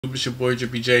It's your boy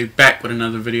Drippy J back with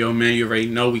another video, man. You already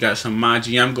know we got some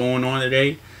MyGM going on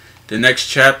today. The next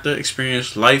chapter,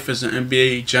 experience life as an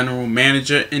NBA general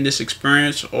manager. In this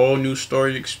experience, all new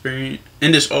story experience.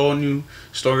 In this all new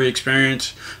story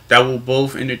experience that will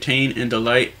both entertain and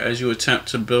delight as you attempt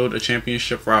to build a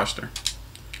championship roster.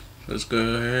 Let's go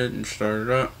ahead and start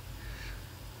it up.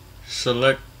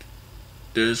 Select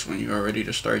this when you are ready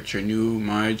to start your new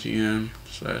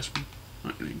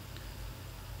MyGM/marketing.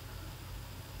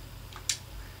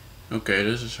 Okay,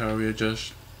 this is how we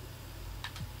adjust.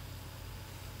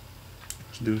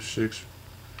 Let's do six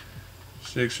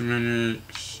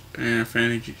minutes and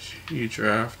fantasy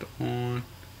draft on.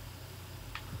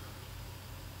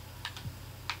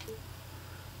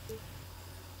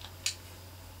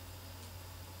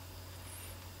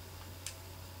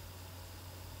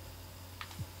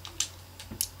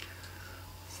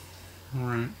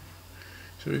 Alright,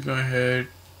 so we go ahead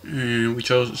and we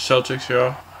chose the Celtics,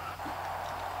 y'all.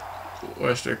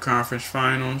 Western Conference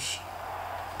Finals.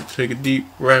 Take a deep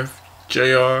breath,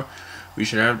 JR. We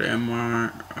should have the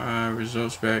MRI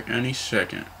results back any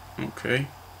second. Okay.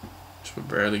 That's what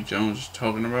Bradley Jones is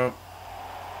talking about.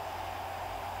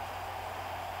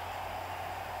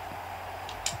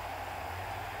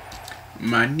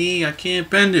 My knee, I can't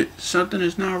bend it. Something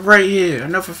is not right here. I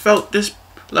never felt this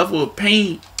level of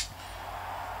pain.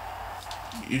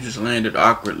 You just landed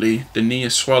awkwardly. The knee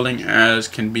is swelling as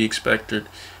can be expected.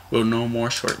 We'll know more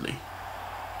shortly.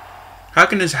 How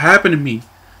can this happen to me?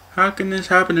 How can this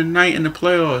happen tonight in the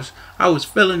playoffs? I was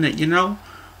feeling it, you know.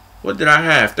 What did I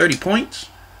have? 30 points?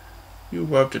 You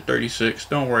were up to 36.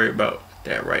 Don't worry about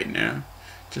that right now.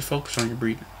 Just focus on your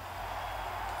breathing.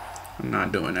 I'm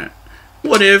not doing that.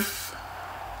 What if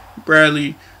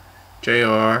Bradley,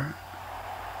 JR,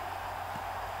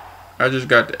 I just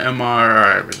got the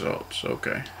MRI results.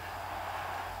 Okay.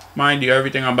 Mind you,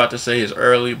 everything I'm about to say is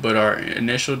early, but our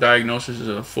initial diagnosis is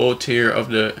a full tear of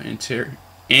the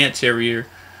anterior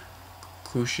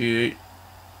cruciate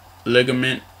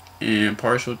ligament and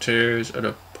partial tears of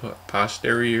the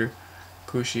posterior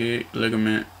cruciate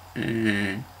ligament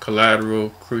and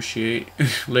collateral cruciate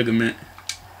ligament.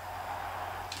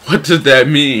 What does that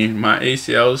mean? My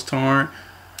ACL is torn.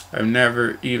 I've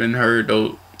never even heard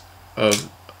of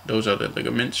those other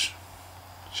ligaments.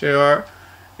 JR,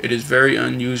 it is very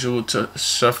unusual to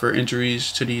suffer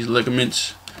injuries to these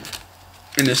ligaments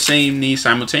in the same knee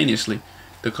simultaneously.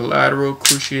 The collateral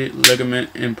cruciate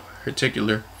ligament in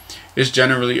particular is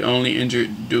generally only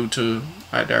injured due to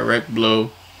a direct blow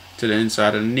to the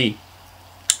inside of the knee,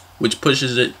 which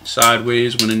pushes it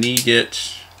sideways when the knee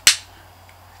gets...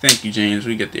 Thank you, James.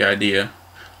 We get the idea.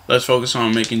 Let's focus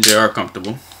on making JR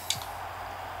comfortable.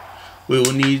 We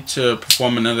will need to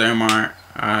perform another MRI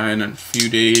in a few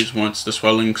days once the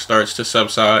swelling starts to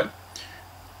subside.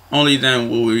 Only then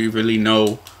will we really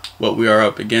know what we are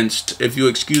up against. If you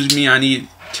excuse me, I need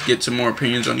to get some more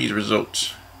opinions on these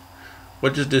results.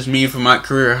 What does this mean for my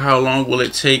career? How long will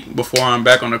it take before I'm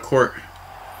back on the court?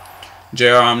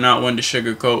 JR, I'm not one to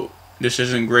sugarcoat. This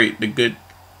isn't great. The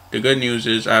good news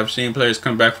is I've seen players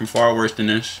come back from far worse than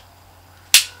this.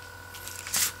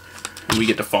 And we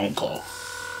get the phone call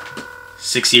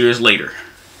 6 years later.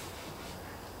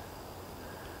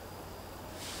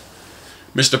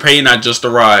 Mr. Payton, I just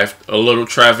arrived. A little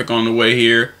traffic on the way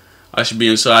here. I should be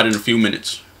inside in a few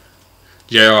minutes.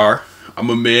 JR, I'm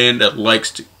a man that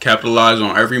likes to capitalize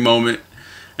on every moment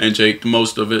and make the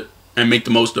most of it.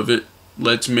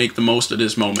 Let's make the most of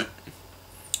this moment.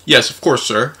 Yes, of course,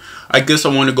 sir. I guess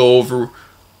I want to go over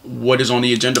what is on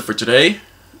the agenda for today.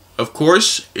 Of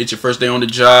course, it's your first day on the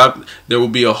job. There will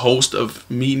be a host of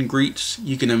meet and greets.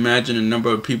 You can imagine a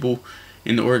number of people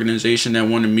in the organization that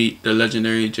want to meet the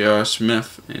legendary J.R.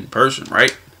 Smith in person,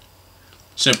 right?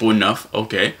 Simple enough,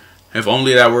 okay. If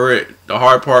only that were it. The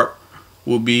hard part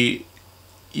will be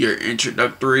your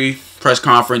introductory press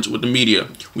conference with the media.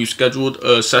 We've scheduled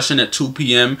a session at 2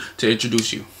 p.m. to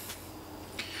introduce you.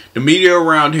 The media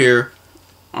around here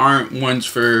aren't ones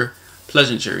for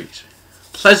pleasantries.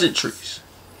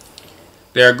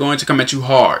 They are going to come at you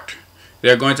hard. They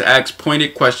are going to ask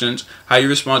pointed questions. How you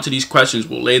respond to these questions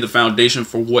will lay the foundation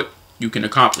for what you can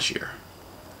accomplish here.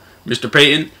 Mr.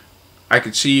 Payton, I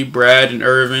can see Brad and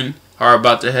Irvin are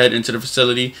about to head into the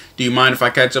facility. Do you mind if I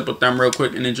catch up with them real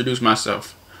quick and introduce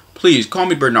myself? Please, call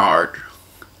me Bernard.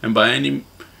 And by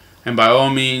all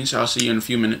means, I'll see you in a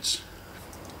few minutes.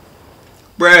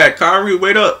 Brad, Kyrie,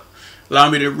 wait up.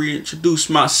 Allow me to reintroduce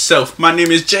myself. My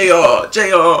name is JR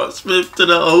Smith to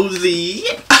the OZ.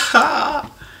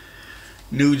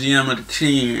 New GM of the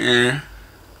team, man.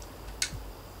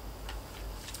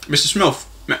 Mr. Smith,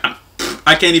 man,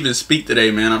 I can't even speak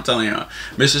today, man. I'm telling you.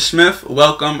 Mr. Smith,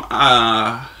 welcome.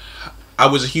 I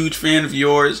was a huge fan of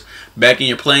yours back in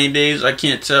your playing days. I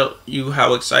can't tell you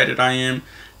how excited I am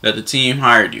that the team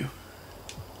hired you.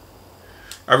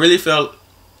 I really felt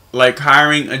like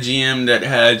hiring a GM that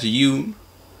has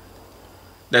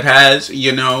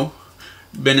you know,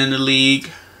 been in the league,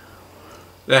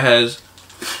 that has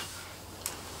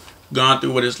gone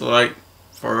through what it's like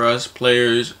for us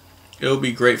players. It'll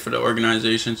be great for the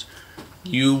organizations.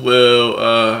 You will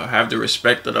have the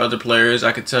respect of the other players.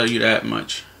 I can tell you that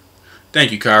much.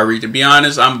 Thank you, Kyrie. To be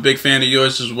honest, I'm a big fan of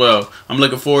yours as well. I'm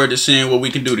looking forward to seeing what we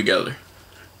can do together.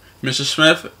 Mr.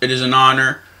 Smith, it is an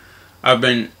honor. I've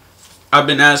been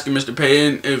asking Mr.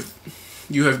 Payton if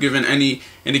you have given any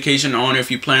indication on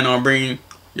if you plan on bringing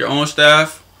your own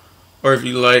staff or if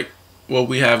you like what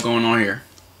we have going on here.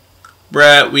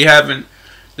 Brad, we haven't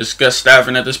discussed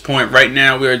staffing at this point. Right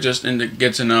now, we are just in the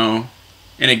get to know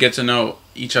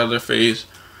each other phase.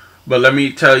 But let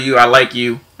me tell you, I like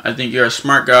you. I think you're a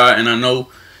smart guy, and I know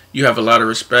you have a lot of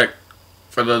respect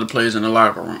for the other players in the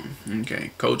locker room.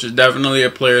 Okay, coach is definitely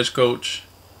a player's coach.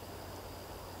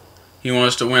 He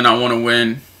wants to win. I want to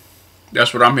win.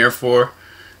 That's what I'm here for.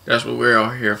 That's what we're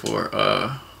all here for.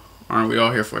 Aren't we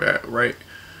all here for that, right?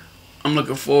 I'm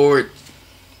looking forward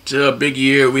to a big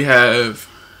year. We have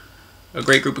a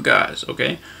great group of guys,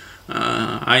 okay?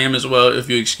 I am as well. If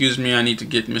you excuse me, I need to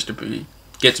get to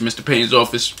Mr. Payne's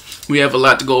office. We have a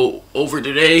lot to go over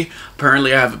today.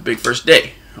 Apparently, I have a big first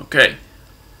day, okay?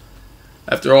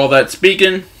 After all that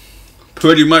speaking,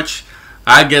 pretty much,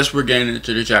 I guess we're getting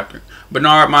into the chapter.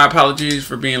 Bernard, my apologies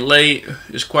for being late.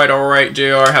 It's quite alright.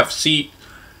 JR, have a seat.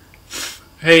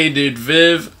 Hey, did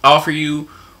Viv offer you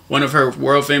one of her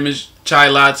world-famous chai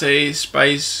latte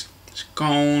spice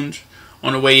cones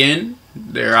on the way in?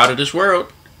 They're out of this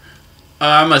world.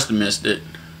 I must have missed it.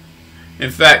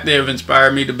 In fact, they have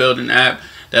inspired me to build an app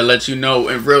that lets you know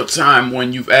in real time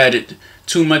when you've added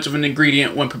too much of an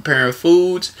ingredient when preparing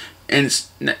foods, and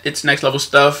it's next level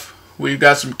stuff. We've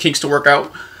got some kinks to work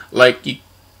out, like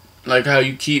how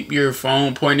you keep your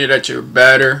phone pointed at your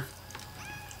batter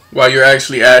while you're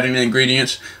actually adding the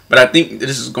ingredients. But I think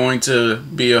this is going to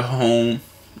be a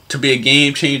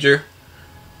game changer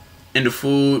in the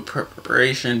food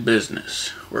preparation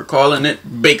business. We're calling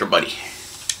it Baker Buddy.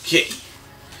 Okay. ...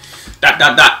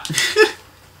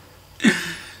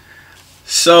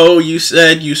 So you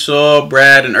said you saw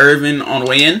Brad and Irvin on the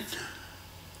way in?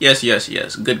 Yes.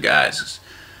 Good guys.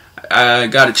 I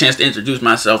got a chance to introduce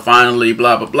myself finally,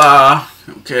 blah, blah, blah.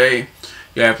 Okay.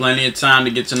 You have plenty of time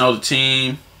to get to know the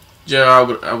team.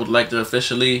 Joe, I would like to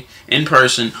officially, in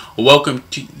person, welcome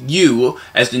to you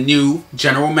as the new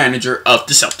general manager of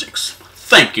the Celtics.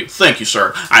 Thank you,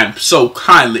 sir. I am so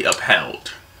kindly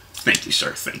upheld. Thank you,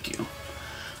 sir. Thank you.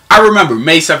 I remember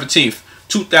May 17th,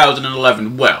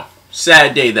 2011. Well,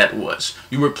 sad day that was.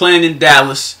 You were playing in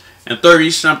Dallas, and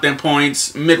 30-something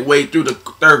points midway through the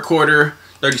third quarter.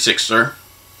 36, sir.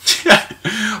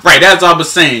 Right, as I was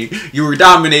saying, you were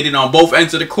dominating on both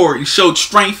ends of the court. You showed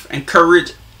strength and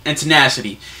courage and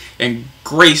tenacity and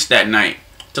grace that night.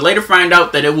 To later find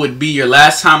out that it would be your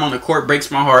last time on the court breaks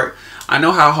my heart. I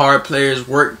know how hard players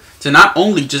work to not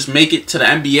only just make it to the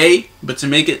NBA, but to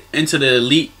make it into the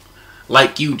elite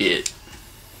like you did.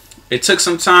 It took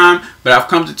some time, but I've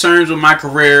come to terms with my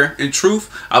career. In truth,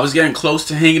 I was getting close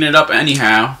to hanging it up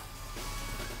anyhow.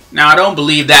 Now, I don't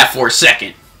believe that for a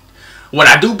second. What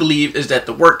I do believe is that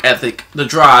the work ethic, the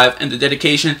drive, and the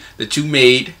dedication that you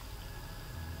made,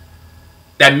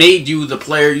 that made you the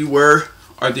player you were,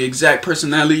 are the exact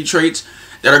personality traits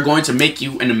that are going to make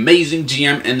you an amazing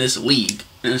GM in this league,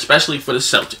 and especially for the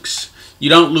Celtics. You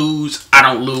don't lose, I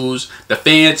don't lose. The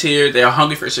fans here, they are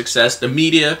hungry for success. The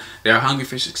media, they are hungry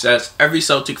for success. Every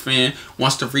Celtic fan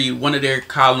wants to read one of their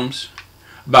columns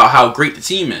about how great the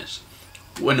team is.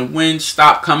 When the wins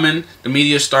stop coming, the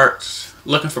media starts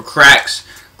looking for cracks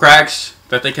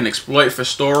that they can exploit for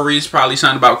stories. Probably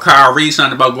something about Kyrie,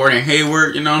 something about Gordon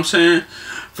Hayward, you know what I'm saying?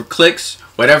 For clicks,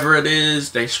 whatever it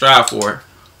is, they strive for it.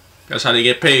 That's how they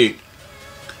get paid.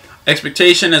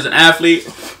 Expectation as an athlete,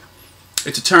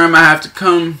 it's a term I have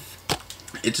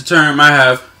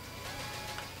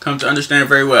come to understand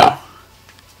very well.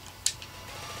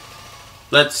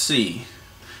 Let's see.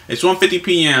 It's 1:50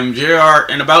 p.m.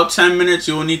 JR, in about 10 minutes,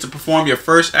 you will need to perform your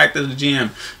first act as a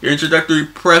GM. Your introductory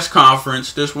press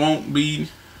conference. This won't be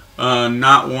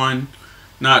not one,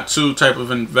 not two type of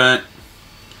event.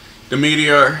 The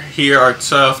media here are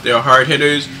tough. They're hard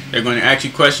hitters. They're going to ask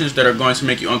you questions that are going to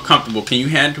make you uncomfortable. Can you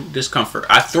handle discomfort?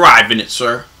 I thrive in it,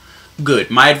 sir. Good.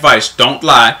 My advice, don't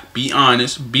lie. Be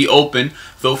honest. Be open.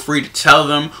 Feel free to tell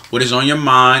them what is on your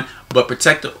mind, but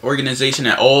protect the organization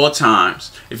at all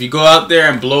times. If you go out there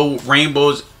and blow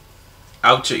rainbows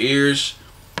out your ears,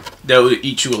 that will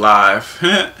eat you alive.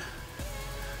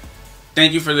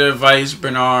 Thank you for the advice,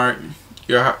 Bernard.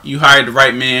 You hired the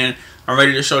right man. I'm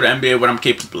ready to show the NBA what I'm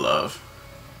capable of.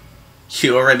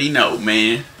 You already know,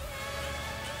 man.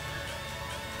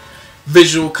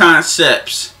 Visual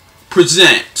Concepts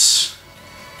presents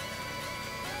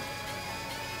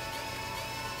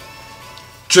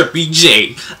Drippy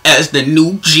J as the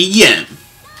new GM.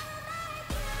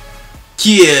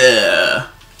 Yeah.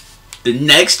 The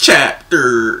next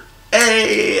chapter.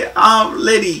 Hey, I'm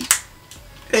Liddy.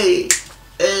 Hey.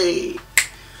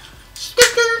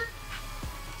 Sticker.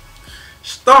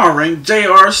 Starring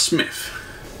J.R. Smith.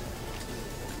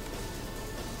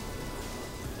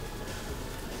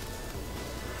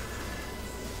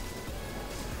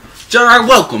 J.R.,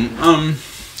 welcome.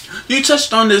 You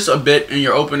touched on this a bit in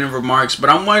your opening remarks, but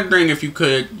I'm wondering if you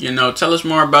could, tell us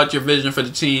more about your vision for the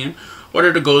team. What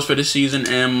are the goals for the season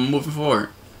and moving forward?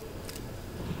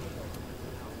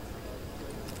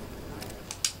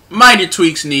 Minor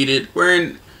tweaks needed.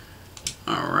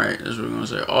 Alright, that's what we're going to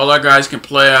say. All our guys can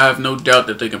play. I have no doubt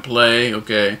that they can play.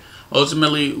 Okay.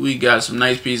 Ultimately, we got some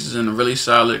nice pieces and a really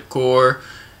solid core.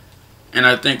 And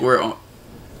I think we're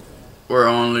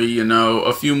only,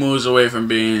 a few moves away from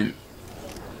being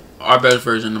our best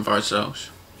version of ourselves.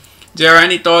 J.R.,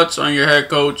 any thoughts on your head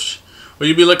coach? Will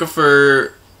you be looking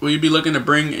to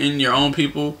bring in your own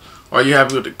people, or are you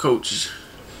happy with the coaches?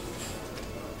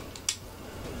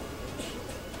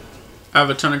 I have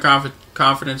a ton of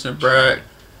confidence in Brad.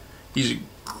 He's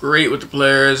great with the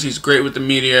players, he's great with the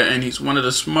media, and he's one of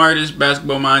the smartest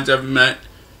basketball minds I've ever met.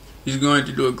 He's going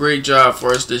to do a great job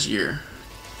for us this year.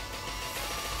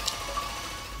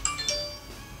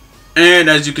 And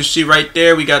as you can see right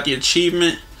there, we got the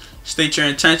achievement. State your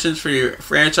intentions for your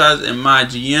franchise and my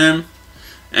GM.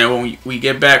 And when we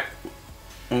get back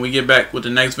with the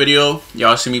next video,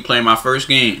 y'all see me play my first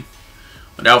game.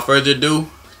 Without further ado,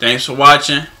 thanks for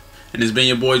watching. And it's been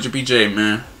your boy Drippy J,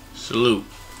 man. Salute.